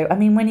also, I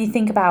mean, when you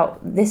think about,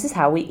 this is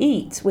how we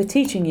eat. We're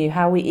teaching you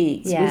how we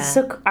eat. Yeah. We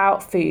suck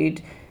out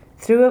food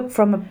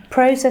from a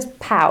processed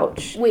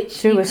pouch through a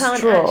straw. You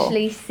can't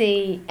actually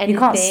see anything. You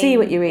can't see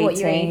what you're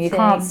eating. You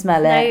can't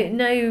smell it.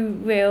 No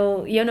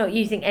real. You're not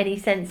using any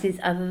senses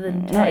other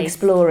than taste. Not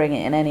exploring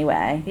it in any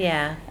way.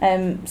 Yeah.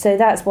 So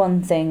that's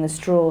one thing, the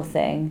straw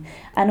thing,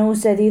 and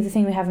also the other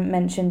thing we haven't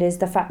mentioned is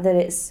the fact that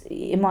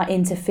it might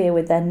interfere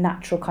with their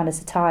natural kind of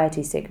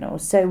satiety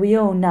signals. So we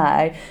all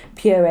know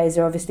purees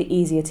are obviously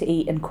easier to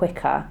eat and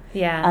quicker.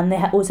 Yeah. And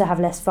they also have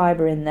less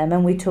fibre in them,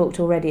 and we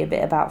talked already a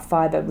bit about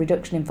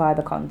reduction in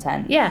fibre content.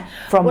 Yeah.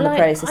 From the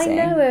processing.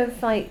 I know of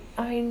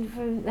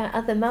from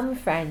other mum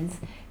friends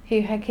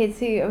who had kids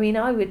who,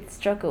 I would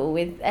struggle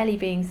with Ellie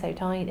being so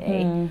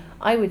tiny.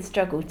 I would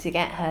struggle to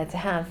get her to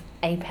have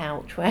a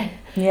pouch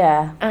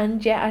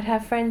and I'd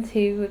have friends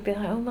who would be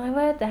like, oh my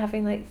word, they're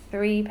having like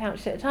 3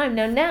 pouches at a time.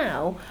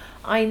 Now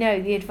I know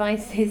the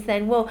advice is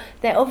then, well,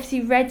 they're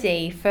obviously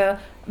ready for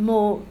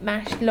more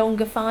mashed,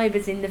 longer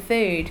fibres in the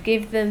food.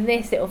 Give them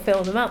this, it'll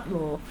fill them up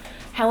more.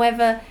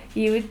 However,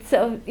 you would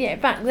sort of,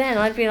 back then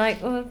I'd be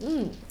like, well,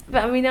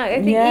 But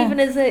I think even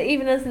as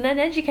an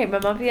uneducated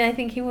mum, I'd be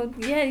thinking, well,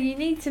 you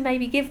need to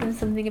maybe give them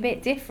something a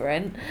bit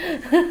different.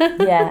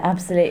 Yeah,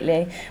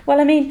 absolutely. Well,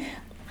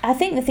 I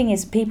think the thing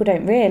is people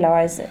don't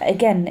realise,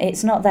 again,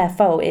 it's not their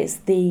fault, it's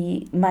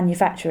the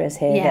manufacturers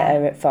here that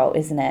are at fault,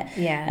 isn't it?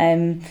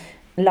 Yeah.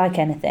 Like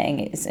anything,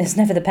 it's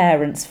never the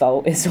parents'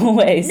 fault. It's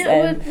always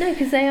no,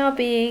 because they are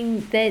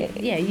being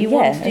you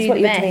want to do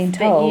the best,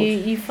 but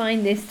you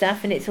find this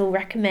stuff and it's all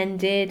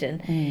recommended,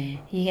 and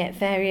you get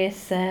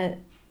various.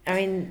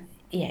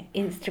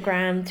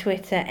 Instagram,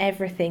 Twitter,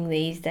 everything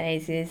these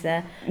days is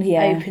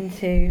open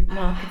to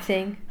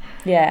marketing.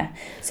 Yeah.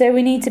 So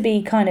we need to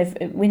be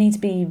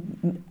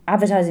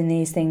advertising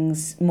these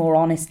things more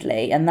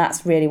honestly, and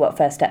that's really what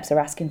First Steps are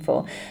asking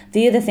for.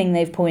 The other thing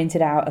they've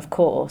pointed out, of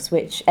course,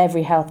 which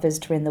every health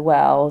visitor in the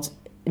world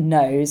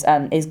knows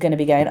and is going to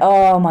be going,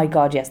 oh my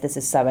God, yes, this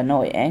is so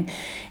annoying,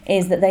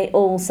 is that they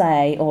all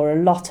say, or a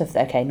lot of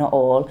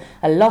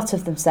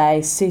them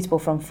say suitable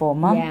from 4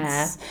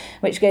 months,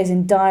 which goes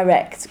in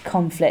direct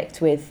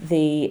conflict with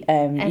the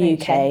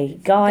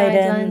UK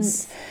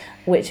guidance,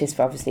 which is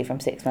obviously from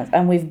 6 months.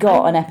 And we've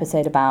got an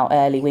episode about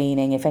early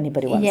weaning if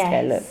anybody wants to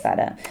go look at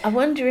it. I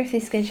wonder if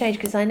this is going to change,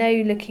 because I know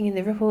looking in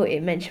the report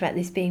it mentioned about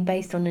this being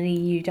based on an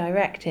EU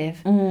directive.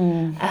 So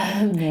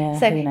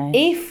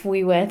if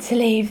we were to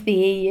leave the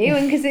EU,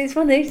 and because it's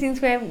one of those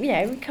things where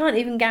we can't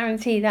even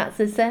guarantee that's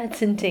a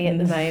certainty at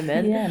the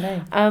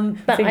moment.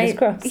 But fingers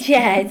crossed.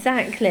 Yeah,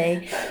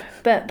 exactly.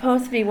 But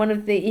possibly one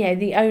of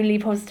the only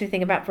positive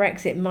thing about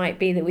Brexit might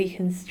be that we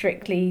can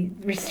strictly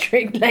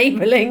restrict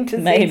labelling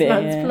to 6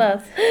 months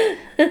plus.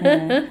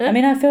 I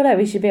mean, I feel like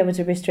we should be able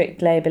to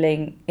restrict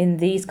labelling in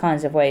these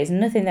kinds of ways.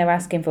 Nothing they're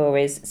asking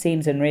for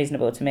seems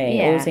unreasonable to me.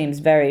 It all seems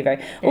very,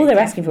 very... All they're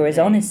asking for is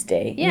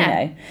honesty, you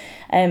know.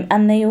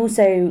 And they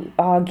also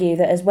argue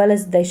that as well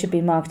as they should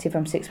be marketed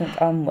from 6 months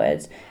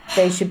onwards,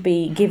 they should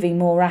be giving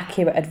more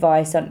accurate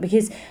advice on,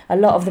 because a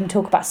lot of them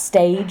talk about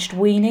staged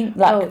weaning,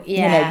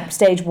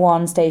 stage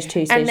 1, stage 2,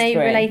 stage 3. And they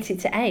relate it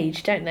to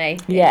age, don't they?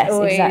 Yes, it's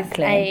always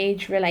exactly.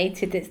 Age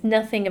related. It's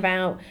nothing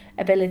about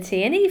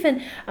ability. And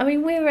even, I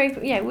mean, we're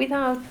open, with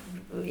our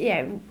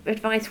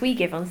advice we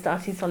give on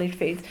starting solid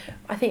foods,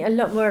 I think a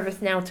lot more of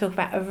us now talk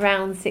about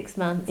around 6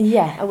 months.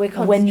 Yeah, and we're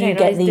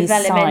concentrating on these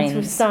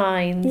developmental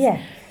signs.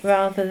 Yeah.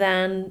 Rather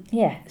than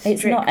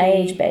it's not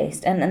age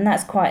based, and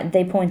that's quite.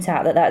 They point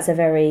out that that's a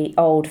very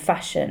old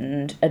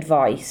fashioned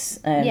advice,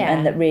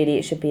 and that really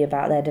it should be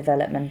about their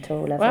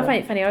developmental level. Well, I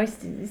find it funny. I always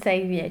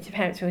say to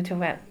parents when we talk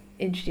about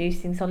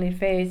introducing solid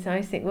foods, I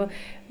always think, well,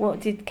 what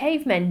did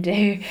cavemen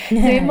do? So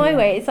in my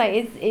way, it's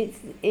like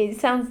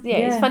it sounds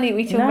it's funny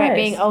we talk about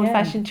being old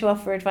fashioned to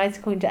offer advice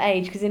according to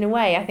age, because in a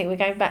way I think we're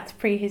going back to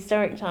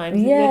prehistoric times.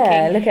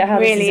 And look at how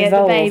really this has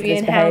evolved, at the baby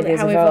and how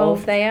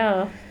evolved they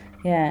are.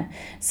 Yeah.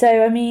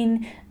 So, I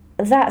mean,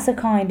 that's a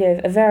kind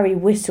of a very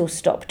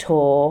whistle-stop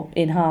tour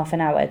in half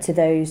an hour to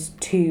those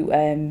two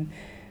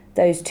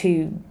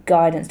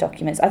guidance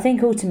documents. I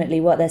think ultimately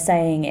what they're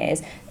saying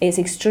is it's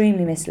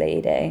extremely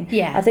misleading.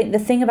 Yeah. I think the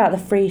thing about the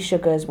free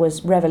sugars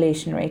was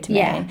revolutionary to me.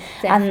 Yeah,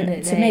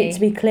 definitely. And to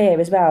be clear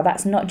as well,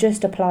 that's not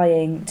just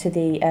applying to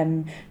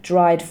the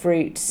dried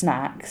fruit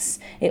snacks.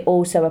 It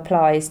also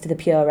applies to the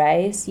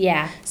purees.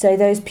 Yeah. So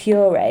those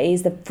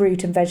purees, the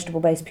fruit and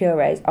vegetable-based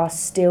purees, are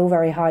still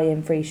very high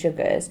in free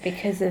sugars.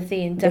 Because of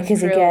the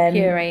industrial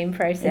pureeing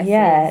processes.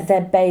 Yeah,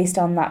 they're based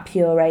on that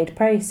pureed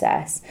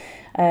process.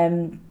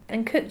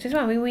 And cooked as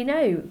well. I mean, we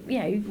know,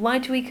 why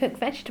do we cook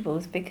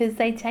vegetables? Because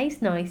they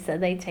taste nicer,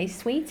 they taste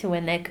sweeter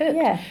when they're cooked.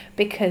 Yeah.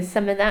 Because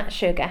some of that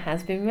sugar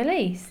has been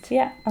released.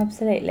 Yeah,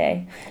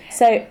 absolutely.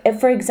 So,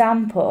 for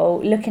example,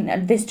 looking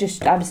at this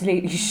just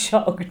absolutely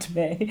shocked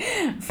me.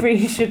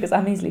 Free sugars,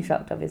 I'm easily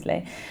shocked,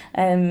 obviously.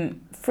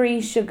 Free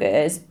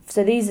sugars,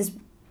 so these,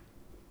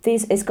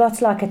 it's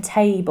got like a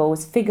table,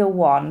 it's figure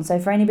 1. So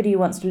for anybody who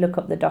wants to look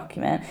up the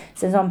document, it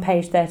says on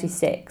page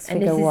 36, figure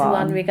 1. And this is the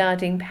one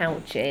regarding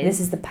pouches. This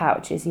is the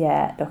pouches,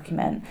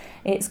 document.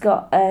 It's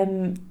got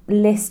a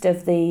list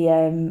of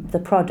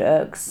the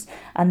products,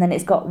 and then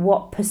it's got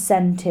what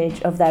percentage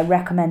of their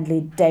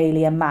recommended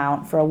daily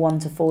amount for a 1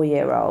 to 4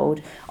 year old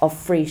of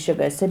free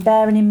sugars. So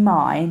bearing in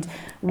mind,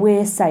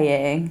 we're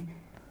saying,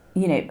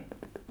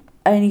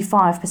 only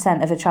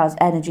 5% of a child's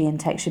energy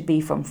intake should be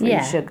from free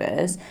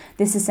sugars.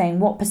 This is saying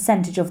what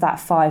percentage of that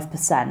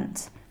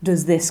 5%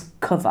 does this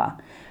cover?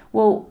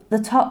 Well, the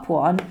top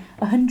one,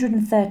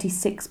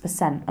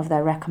 136% of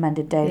their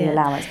recommended daily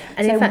allowance.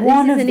 And so in fact,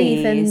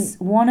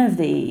 one of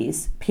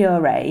these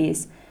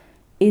purees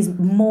is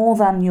more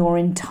than your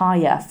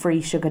entire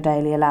free sugar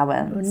daily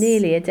allowance. Well,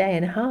 nearly a day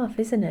and a half,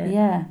 isn't it?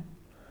 Yeah.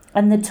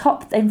 And the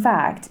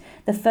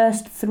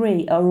first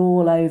 3 are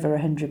all over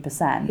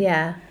 100%.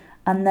 Yeah.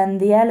 And then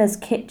the Ella's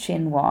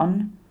Kitchen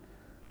one,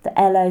 the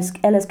Ella's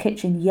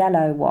Kitchen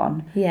yellow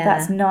one,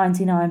 that's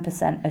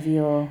 99% of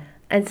your...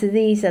 And so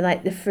these are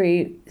like the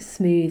fruit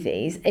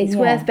smoothies. It's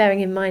worth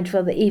bearing in mind,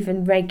 that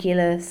even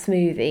regular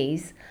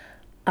smoothies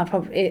are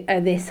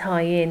this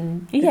high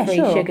in the free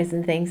sugars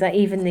and things. Like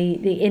even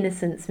the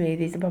innocent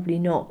smoothies are probably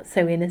not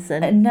so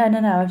innocent. No,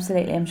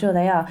 absolutely. I'm sure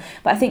they are.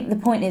 But I think the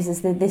point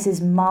is that this is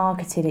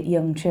marketed at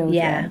young children.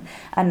 Yeah.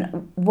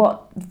 And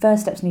what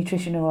First Steps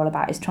Nutrition are all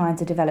about is trying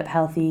to develop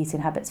healthy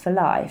eating habits for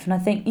life. And I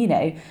think,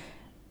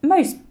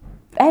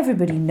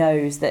 everybody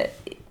knows that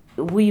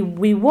we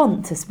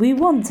want to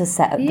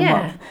set them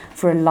up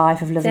for a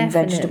life of loving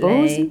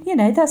vegetables.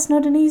 That's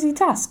not an easy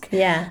task.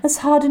 Yeah, that's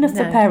hard enough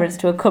for parents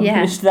to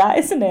accomplish that,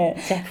 isn't it?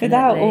 Definitely.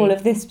 Without all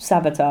of this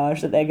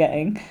sabotage that they're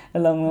getting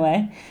along the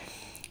way.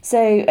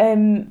 So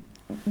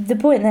the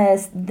point there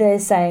is they're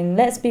saying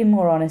let's be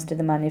more honest with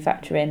the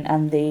manufacturing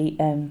and the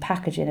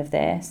packaging of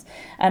this,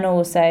 and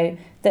also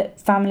that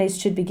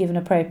families should be given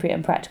appropriate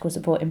and practical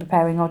support in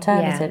preparing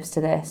alternatives to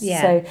this.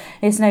 Yeah. So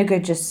it's no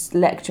good just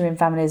lecturing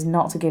families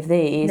not to give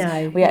these.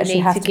 No, we actually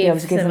have to be able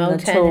to give them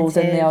the tools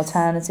and the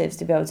alternatives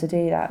to be able to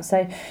do that.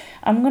 So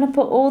I'm going to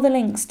put all the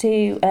links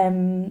to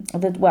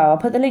I'll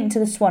put the link to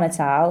the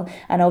Swanetal,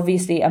 and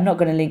obviously I'm not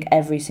going to link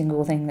every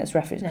single thing that's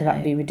referenced because that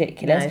would be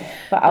ridiculous. No.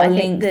 But I'll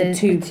link the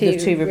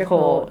two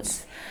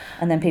reports,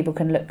 and then people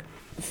can look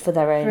for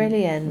their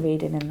own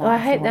reading in that. Well, I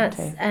hope that's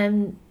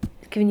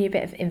given you a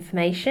bit of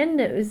information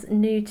that was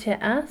new to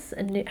us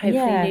and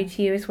hopefully new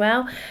to you as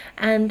well,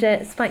 and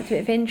spiked a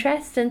bit of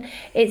interest. And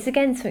it's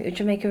again something which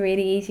will make a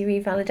really easy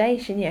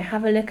revalidation.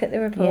 Have a look at the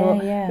report,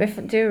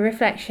 do a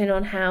reflection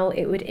on how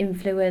it would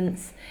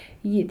influence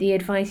the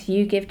advice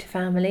you give to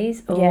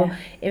families or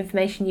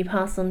information you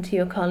pass on to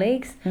your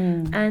colleagues,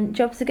 and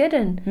job's a good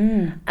one.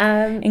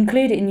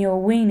 Include it in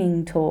your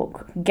weaning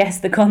talk. Guess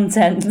the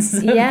contents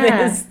of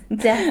this.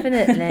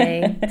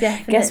 Definitely.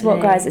 Guess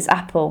what, guys? It's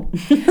apple.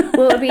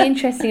 Well, it'll be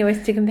interesting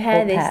always to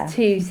compare this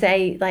to,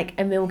 say, like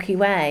a Milky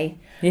Way.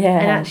 Yeah.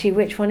 And actually,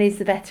 which one is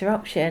the better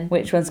option?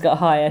 Which one's got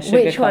higher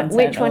sugar content?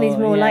 Which one is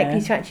more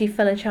likely to actually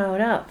fill a child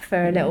up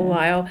for a little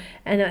while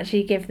and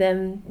actually give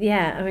them,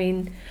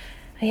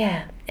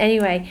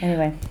 Anyway,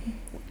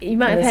 you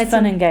might have heard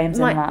fun and games.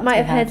 Might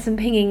have heard some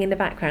pinging in the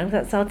background.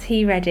 That's our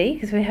tea ready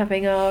because we're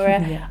having our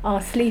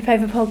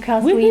sleepover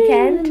podcast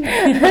weekend.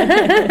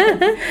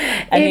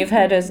 And you've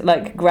heard us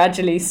like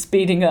gradually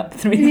speeding up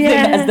through the thing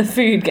as the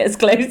food gets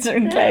closer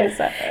and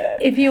closer.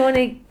 If you want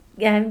to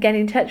get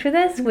in touch with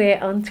us, we're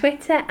on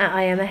Twitter at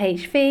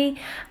IamAHV.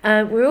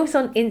 We're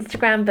also on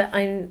Instagram, but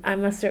I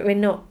must admit we're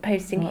not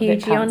posting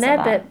hugely on there.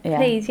 But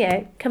please,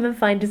 come and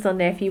find us on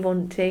there if you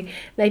want to.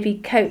 Maybe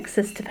coax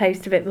us to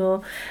post a bit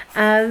more.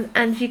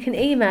 And you can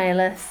email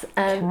us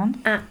at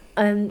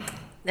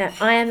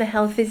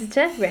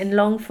IamAHealthVisitor, written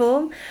long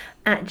form,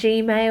 at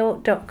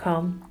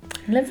gmail.com.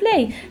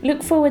 Lovely.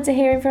 Look forward to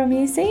hearing from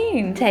you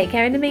soon. Take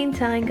care in the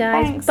meantime,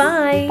 guys. Thanks.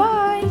 Bye.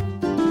 Bye.